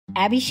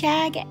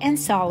Abishag and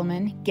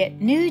Solomon get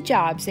new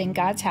jobs in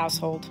God's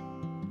household.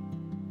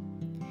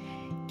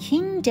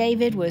 King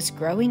David was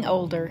growing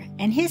older,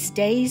 and his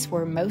days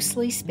were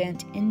mostly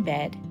spent in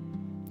bed,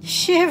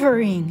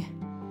 shivering.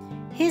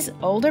 His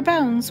older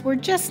bones were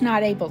just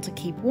not able to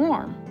keep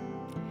warm.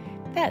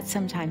 That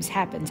sometimes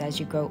happens as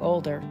you grow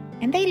older,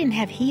 and they didn't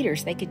have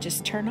heaters they could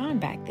just turn on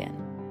back then.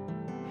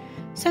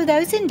 So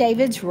those in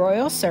David's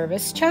royal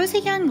service chose a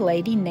young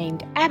lady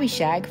named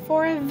Abishag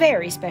for a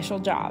very special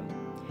job.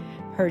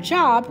 Her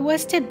job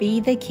was to be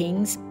the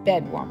king's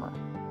bed warmer.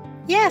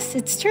 Yes,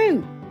 it's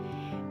true.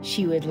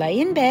 She would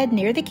lay in bed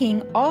near the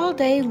king all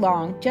day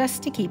long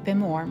just to keep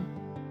him warm.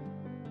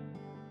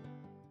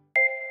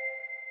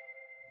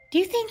 Do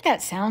you think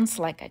that sounds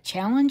like a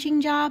challenging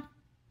job?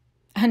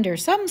 Under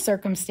some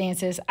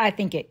circumstances, I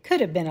think it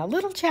could have been a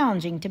little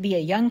challenging to be a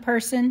young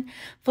person,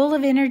 full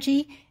of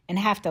energy, and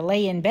have to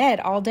lay in bed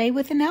all day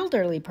with an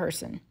elderly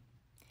person.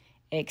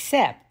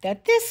 Except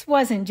that this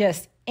wasn't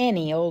just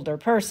any older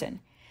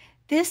person.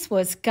 This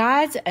was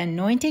God's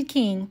anointed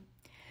king,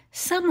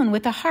 someone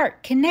with a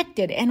heart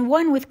connected and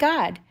one with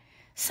God,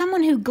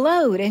 someone who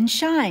glowed and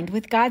shined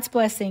with God's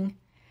blessing,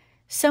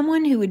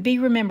 someone who would be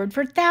remembered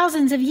for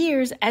thousands of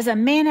years as a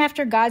man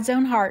after God's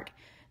own heart,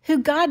 who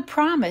God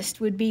promised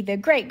would be the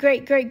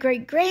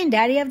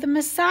great-great-great-great-granddaddy of the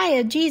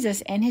Messiah,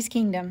 Jesus, and his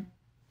kingdom.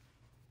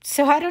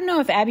 So I don't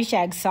know if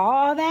Abishag saw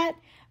all that,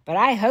 but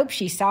I hope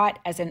she saw it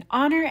as an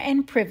honor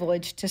and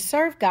privilege to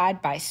serve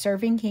God by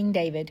serving King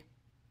David.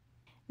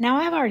 Now,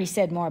 I've already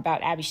said more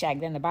about Abishag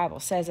than the Bible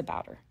says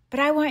about her, but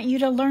I want you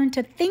to learn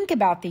to think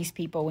about these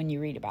people when you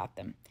read about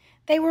them.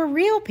 They were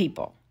real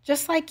people,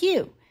 just like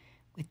you,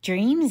 with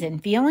dreams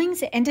and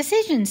feelings and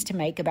decisions to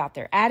make about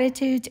their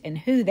attitudes and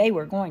who they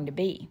were going to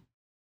be.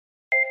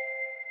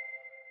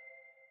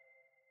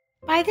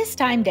 By this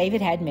time,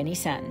 David had many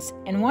sons,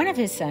 and one of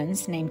his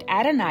sons, named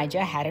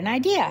Adonijah, had an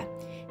idea.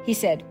 He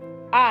said,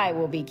 "I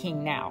will be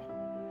king now."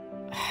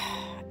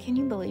 Can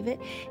you believe it?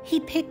 He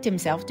picked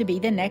himself to be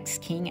the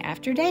next king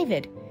after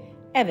David.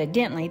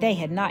 Evidently, they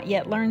had not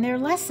yet learned their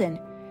lesson.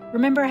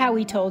 Remember how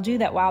we told you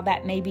that while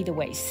that may be the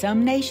way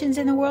some nations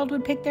in the world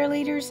would pick their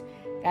leaders,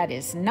 that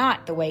is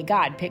not the way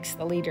God picks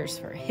the leaders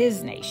for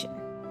his nation.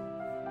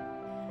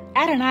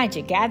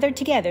 Adonijah gathered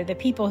together the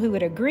people who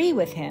would agree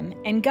with him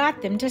and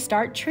got them to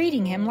start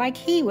treating him like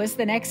he was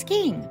the next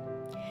king.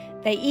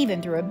 They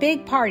even threw a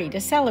big party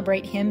to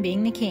celebrate him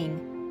being the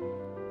king.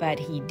 But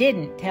he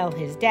didn't tell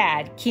his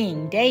dad,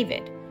 King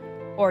David,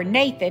 or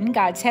Nathan,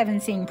 God's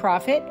heaven-seen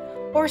prophet,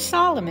 or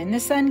Solomon,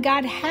 the son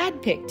God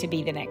had picked to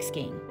be the next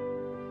king.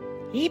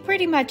 He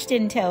pretty much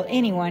didn't tell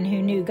anyone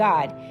who knew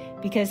God,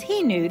 because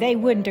he knew they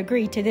wouldn't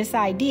agree to this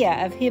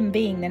idea of him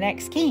being the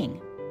next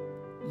king.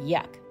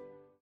 Yuck.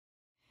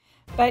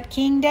 But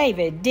King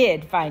David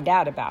did find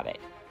out about it.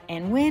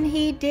 And when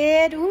he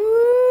did,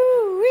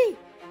 woo-wee,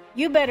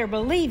 you better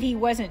believe he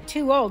wasn't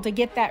too old to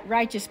get that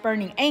righteous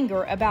burning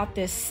anger about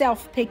this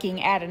self-picking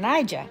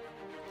Adonijah.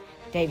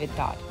 David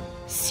thought,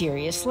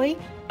 seriously?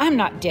 I'm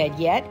not dead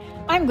yet.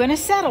 I'm going to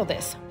settle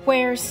this.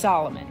 Where's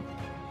Solomon?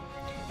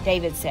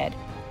 David said,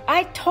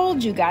 I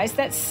told you guys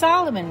that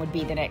Solomon would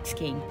be the next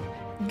king.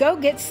 Go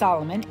get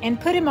Solomon and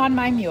put him on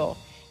my mule.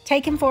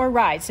 Take him for a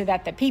ride so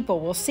that the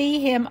people will see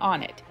him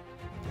on it.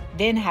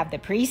 Then have the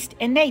priest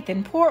and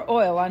Nathan pour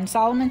oil on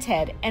Solomon's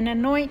head and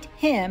anoint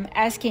him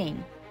as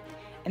king.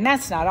 And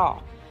that's not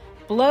all.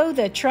 Blow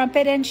the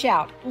trumpet and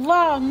shout,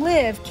 "Long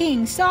live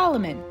King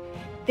Solomon!"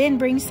 Then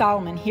bring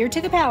Solomon here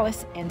to the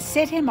palace and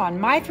sit him on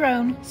my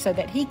throne so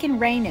that he can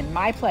reign in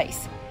my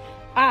place.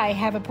 I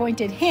have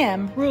appointed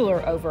him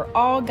ruler over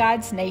all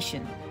God's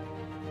nation.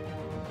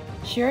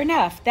 Sure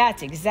enough,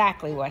 that's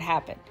exactly what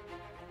happened.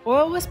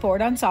 Oil was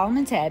poured on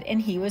Solomon's head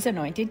and he was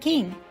anointed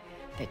king.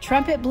 The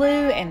trumpet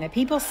blew and the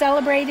people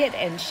celebrated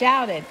and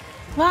shouted,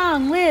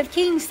 "Long live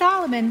King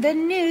Solomon, the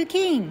new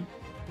king!"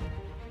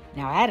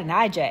 Now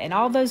Adonijah and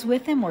all those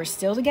with him were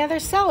still together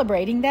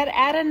celebrating that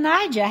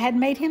Adonijah had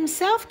made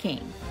himself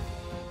king.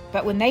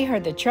 But when they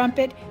heard the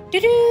trumpet,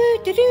 doo-doo,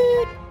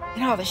 doo-doo,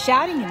 and all the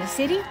shouting in the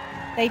city,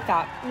 they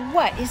thought,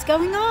 what is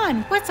going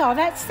on? What's all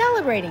that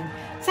celebrating?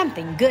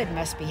 Something good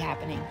must be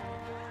happening.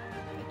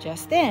 But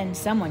just then,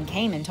 someone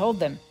came and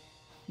told them,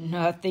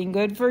 nothing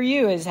good for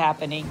you is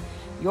happening.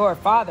 Your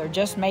father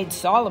just made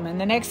Solomon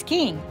the next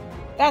king.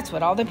 That's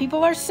what all the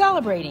people are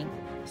celebrating.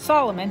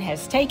 Solomon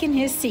has taken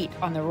his seat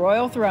on the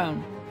royal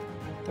throne.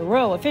 The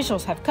royal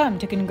officials have come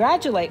to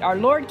congratulate our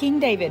Lord King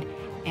David,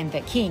 and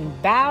the king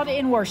bowed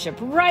in worship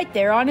right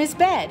there on his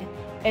bed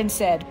and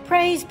said,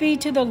 "Praise be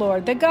to the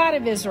Lord, the God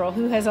of Israel,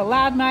 who has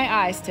allowed my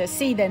eyes to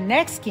see the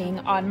next king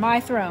on my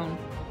throne."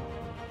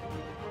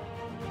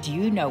 Do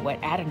you know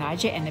what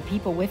Adonijah and the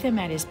people with him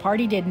at his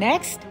party did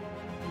next?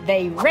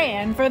 They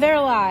ran for their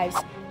lives.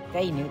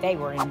 They knew they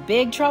were in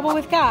big trouble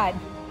with God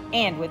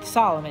and with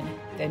Solomon,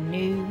 the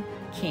new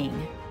king.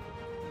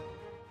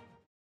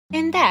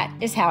 And that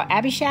is how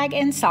Abishag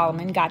and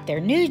Solomon got their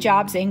new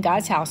jobs in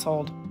God's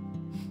household.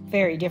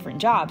 Very different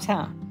jobs,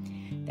 huh?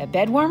 The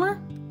bed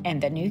warmer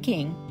and the new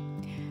king.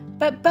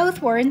 But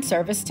both were in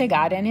service to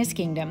God and his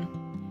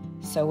kingdom.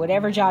 So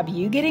whatever job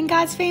you get in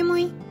God's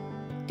family,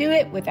 do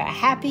it with a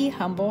happy,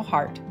 humble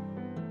heart.